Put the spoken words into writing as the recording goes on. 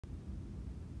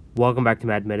Welcome back to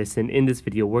Mad Medicine. In this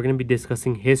video, we're going to be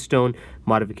discussing histone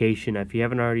modification. If you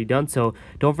haven't already done so,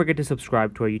 don't forget to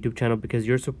subscribe to our YouTube channel because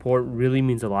your support really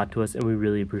means a lot to us and we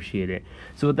really appreciate it.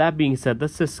 So with that being said,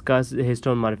 let's discuss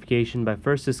histone modification by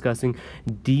first discussing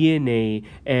DNA.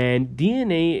 And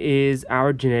DNA is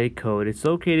our genetic code. It's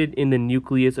located in the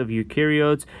nucleus of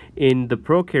eukaryotes. In the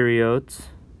prokaryotes,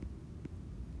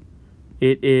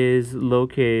 it is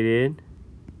located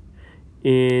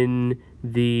in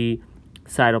the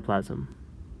cytoplasm.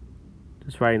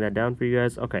 Just writing that down for you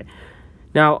guys. Okay.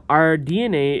 Now, our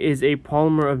DNA is a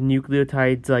polymer of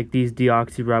nucleotides like these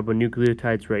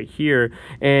deoxyribonucleotides right here,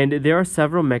 and there are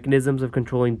several mechanisms of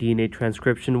controlling DNA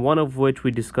transcription, one of which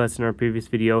we discussed in our previous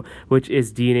video, which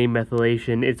is DNA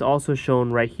methylation. It's also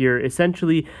shown right here.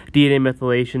 Essentially, DNA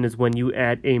methylation is when you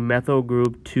add a methyl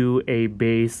group to a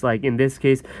base, like in this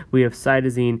case, we have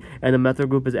cytosine, and the methyl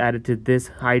group is added to this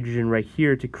hydrogen right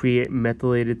here to create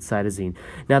methylated cytosine.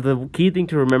 Now, the key thing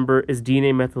to remember is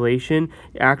DNA methylation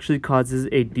actually causes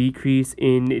a decrease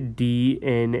in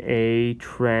DNA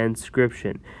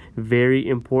transcription. Very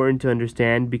important to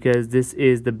understand because this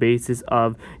is the basis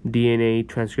of DNA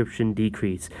transcription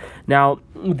decrease. Now,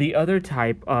 the other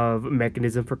type of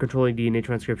mechanism for controlling DNA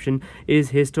transcription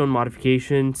is histone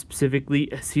modification, specifically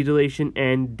acetylation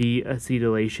and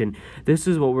deacetylation. This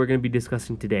is what we're going to be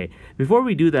discussing today. Before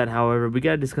we do that, however, we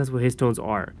got to discuss what histones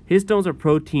are. Histones are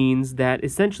proteins that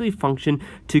essentially function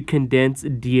to condense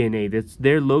DNA.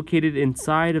 They're located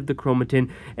inside of the chromatin,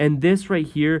 and this right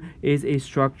here is a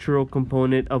structural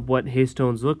component of what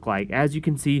histones look like. As you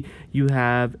can see, you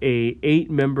have a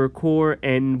 8-member core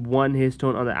and one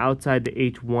histone on the outside, the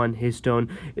H1 histone.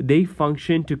 They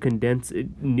function to condense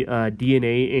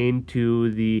DNA into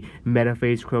the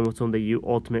metaphase chromosome that you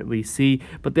ultimately see,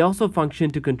 but they also function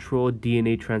to control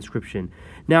DNA transcription.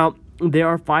 Now, there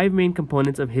are 5 main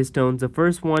components of histones. The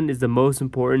first one is the most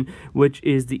important, which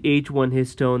is the H1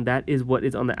 histone. That is what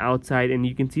is on the outside, and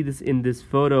you can see this in this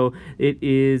photo. It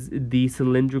is the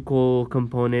cylindrical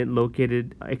component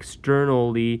located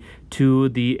externally to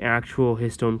the actual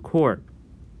histone core.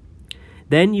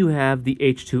 Then you have the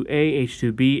H2A,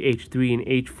 H2B, H3, and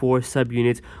H4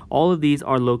 subunits. All of these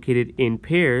are located in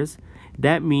pairs.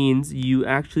 That means you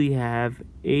actually have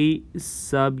a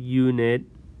subunit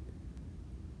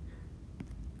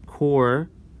core,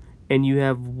 and you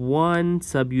have one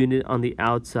subunit on the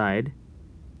outside.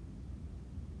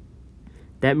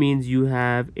 That means you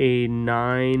have a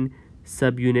 9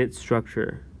 subunit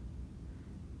structure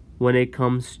when it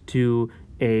comes to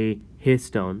a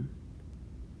histone.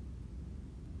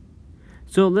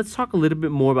 So let's talk a little bit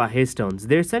more about histones.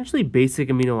 They're essentially basic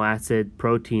amino acid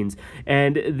proteins,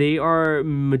 and they are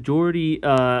majority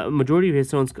of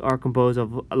histones are composed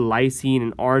of lysine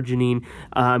and arginine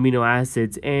amino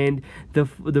acids, and the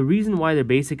reason why they're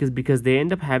basic is because they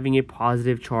end up having a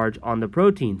positive charge on the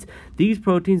proteins. These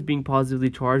proteins being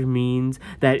positively charged means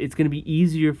that it's going to be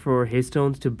easier for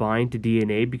histones to bind to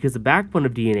DNA because the backbone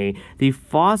of DNA, the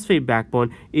phosphate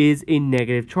backbone, is a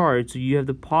negative charge. So you have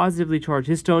the positively charged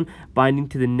histone binding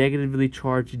to the negatively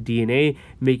charged DNA,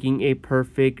 making a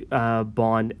perfect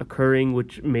bond occurring,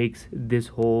 which makes this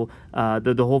whole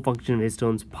the whole function of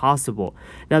histones possible.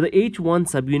 Now, the H1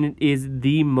 subunit is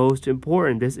the most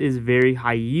important. This is very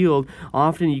high yield.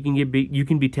 Often you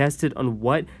can be tested on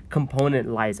what component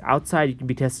lies outside. You can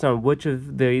be tested on which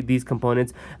of these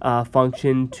components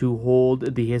function to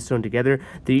hold the histone together.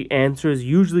 The answer is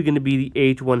usually going to be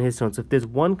the H1 histone. So if there's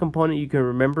one component you can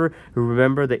remember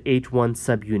the H1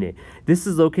 subunit. This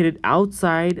is located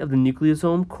outside of the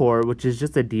nucleosome core, which is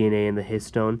just the DNA and the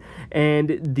histone.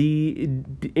 And the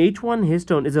H1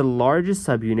 histone is the largest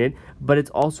subunit, but it's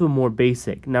also more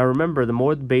basic. Now remember, the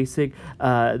more basic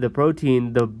the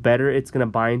protein, the better it's going to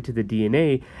bind to the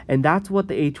DNA. And that's what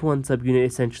the H1 subunit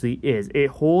essentially is.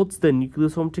 It holds the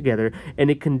nucleosome together and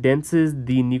it condenses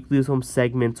the nucleosome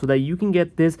segment so that you can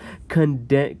get this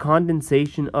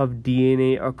condensation of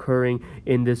DNA occurring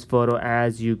in this photo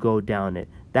as you go down it.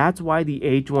 That's why the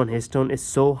H1 histone is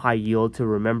so high yield to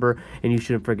remember, and you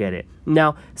shouldn't forget it.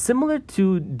 Now, similar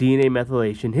to DNA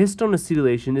methylation, histone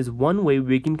acetylation is one way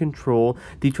we can control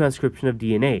the transcription of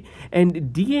DNA.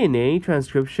 And DNA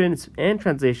transcription and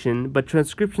translation, but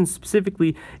transcription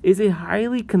specifically, is a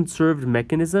highly conserved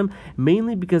mechanism,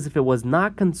 mainly because if it was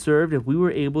not conserved, if we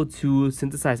were able to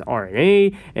synthesize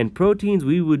RNA and proteins,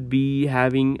 we would be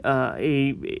having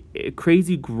a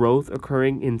crazy growth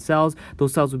occurring in cells.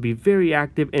 Those cells would be very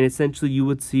active, and essentially you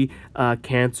would see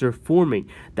cancer forming.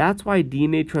 That's why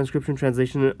DNA transcription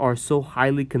translation are so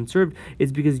highly conserved,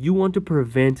 is because you want to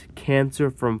prevent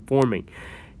cancer from forming.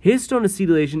 Histone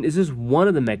acetylation is just one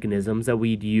of the mechanisms that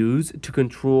we'd use to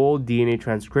control DNA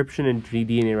transcription and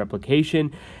DNA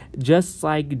replication, just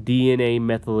like DNA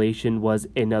methylation was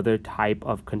another type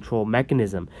of control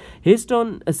mechanism.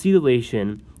 Histone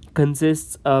acetylation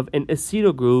consists of an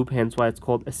acetyl group, hence why it's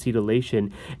called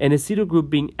acetylation, an acetyl group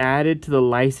being added to the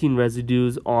lysine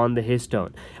residues on the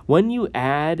histone. When you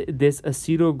add this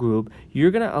acetyl group, you're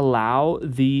going to allow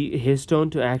the histone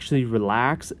to actually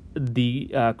relax the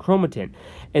chromatin,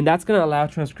 and that's going to allow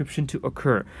transcription to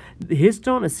occur. The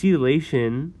histone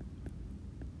acetylation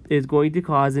is going to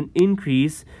cause an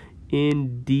increase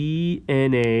in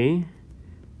DNA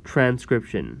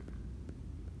transcription.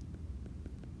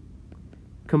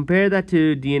 Compare that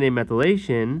to DNA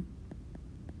methylation,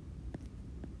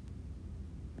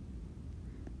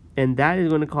 and that is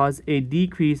going to cause a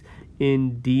decrease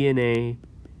in DNA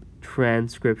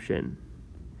transcription.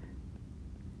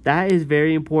 That is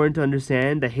very important to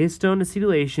understand that histone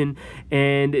acetylation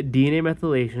and DNA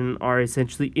methylation are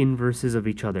essentially inverses of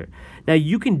each other. Now,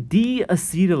 you can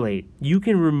deacetylate. You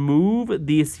can remove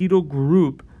the acetyl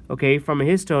group, okay, from a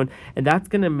histone, and that's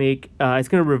going to make, it's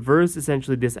going to reverse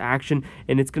essentially this action,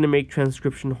 and it's going to make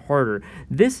transcription harder.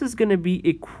 This is going to be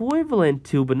equivalent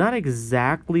to, but not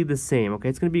exactly the same, okay?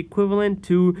 It's going to be equivalent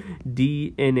to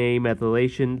DNA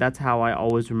methylation. That's how I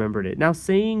always remembered it. Now,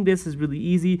 saying this is really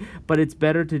easy, but it's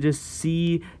better to just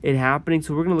see it happening.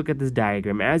 So we're going to look at this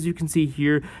diagram. As you can see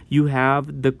here, you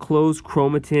have the closed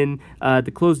chromatin,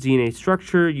 the closed DNA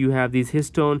structure. You have these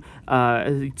histone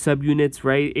subunits,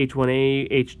 right?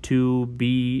 H1A, H2B,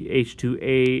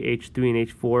 H2A, H3, and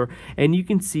H4, and you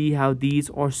can see how these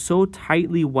are so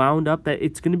tightly wound up that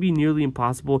it's going to be nearly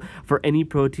impossible for any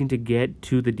protein to get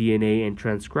to the DNA and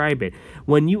transcribe it.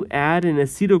 When you add an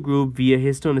acetyl group via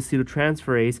histone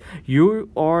acetyltransferase, you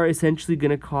are essentially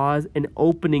going to cause an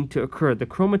opening to occur. The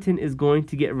chromatin is going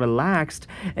to get relaxed,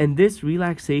 and this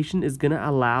relaxation is going to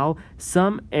allow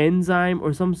some enzyme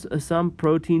or some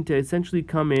protein to essentially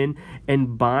come in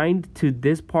and bind to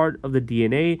this part of the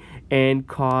DNA and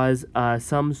cause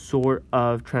some sort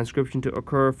of transcription to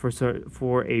occur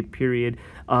for a period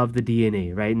of the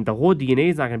DNA, right? And the whole DNA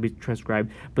is not going to be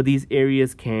transcribed, but these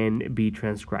areas can be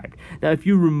transcribed. Now, if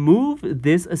you remove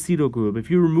this acetyl group, if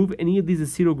you remove any of these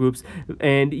acetyl groups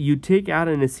and you take out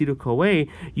an acetyl-CoA,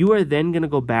 you are then going to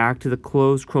go back to the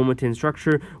closed chromatin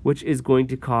structure, which is going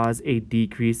to cause a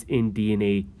decrease in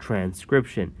DNA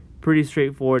transcription. Pretty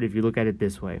straightforward if you look at it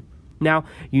this way. Now,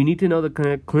 you need to know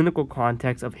the clinical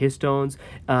context of histones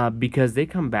because they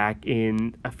come back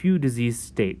in a few disease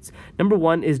states. Number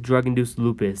one is drug-induced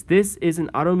lupus. This is an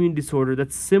autoimmune disorder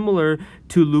that's similar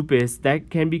to lupus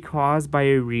that can be caused by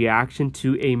a reaction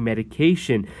to a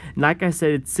medication. Like I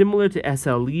said, it's similar to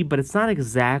SLE, but it's not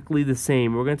exactly the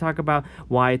same. We're going to talk about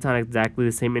why it's not exactly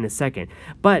the same in a second.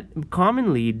 But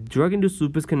commonly, drug-induced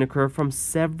lupus can occur from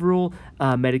several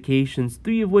medications,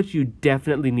 three of which you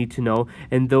definitely need to know,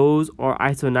 and those are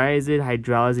isoniazid,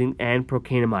 hydralazine, and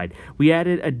procainamide. We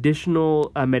added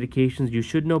additional medications you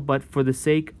should know, but for the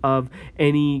sake of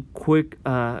any quick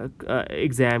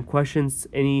exam questions,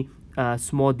 any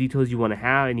small details you want to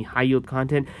have, any high yield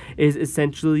content, is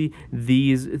essentially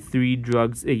these three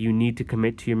drugs that you need to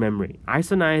commit to your memory: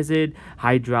 isoniazid,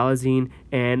 hydralazine,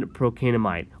 and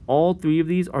procainamide. All three of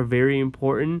these are very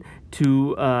important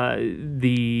to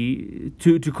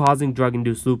causing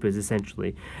drug-induced lupus,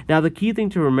 essentially. Now, the key thing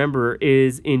to remember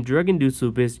is in drug-induced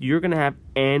lupus, you're going to have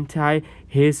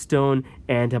anti-histone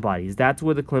antibodies. That's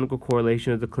where the clinical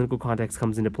correlation or the clinical context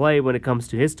comes into play when it comes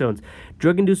to histones.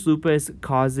 Drug-induced lupus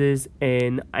causes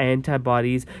an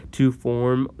antibodies to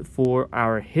form for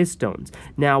our histones.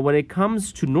 Now, when it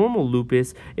comes to normal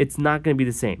lupus, it's not going to be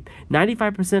the same.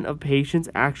 95% of patients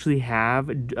actually have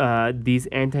these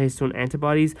antihistone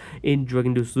antibodies in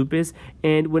drug-induced lupus,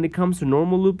 and when it comes to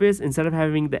normal lupus, instead of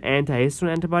having the antihistone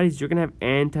antibodies, you're going to have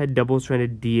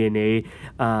anti-double-stranded DNA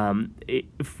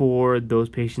for those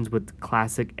patients with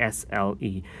classic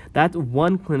SLE. That's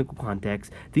one clinical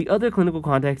context. The other clinical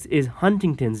context is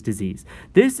Huntington's disease.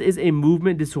 This is a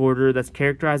movement disorder that's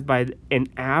characterized by an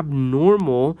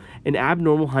abnormal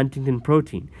Huntington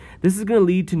protein. This is going to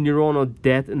lead to neuronal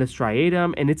death in the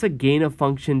striatum, and it's a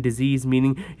gain-of-function disease,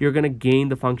 meaning you're going to gain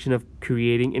the function of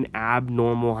creating an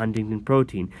abnormal Huntington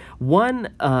protein. One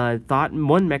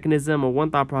mechanism or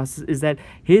one thought process is that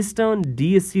histone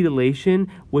deacetylation,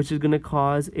 which is going to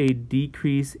cause a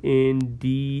decrease in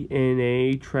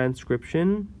DNA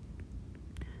transcription.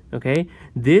 Okay,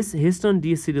 this histone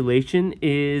deacetylation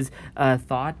is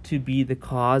thought to be the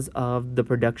cause of the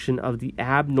production of the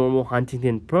abnormal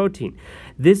Huntington protein.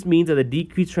 This means that the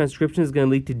decreased transcription is going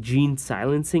to lead to gene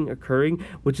silencing occurring,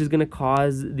 which is going to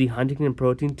cause the Huntington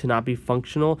protein to not be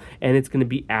functional, and it's going to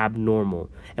be abnormal.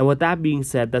 And with that being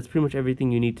said, that's pretty much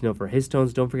everything you need to know for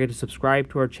histones. Don't forget to subscribe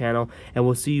to our channel, and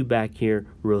we'll see you back here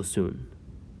real soon.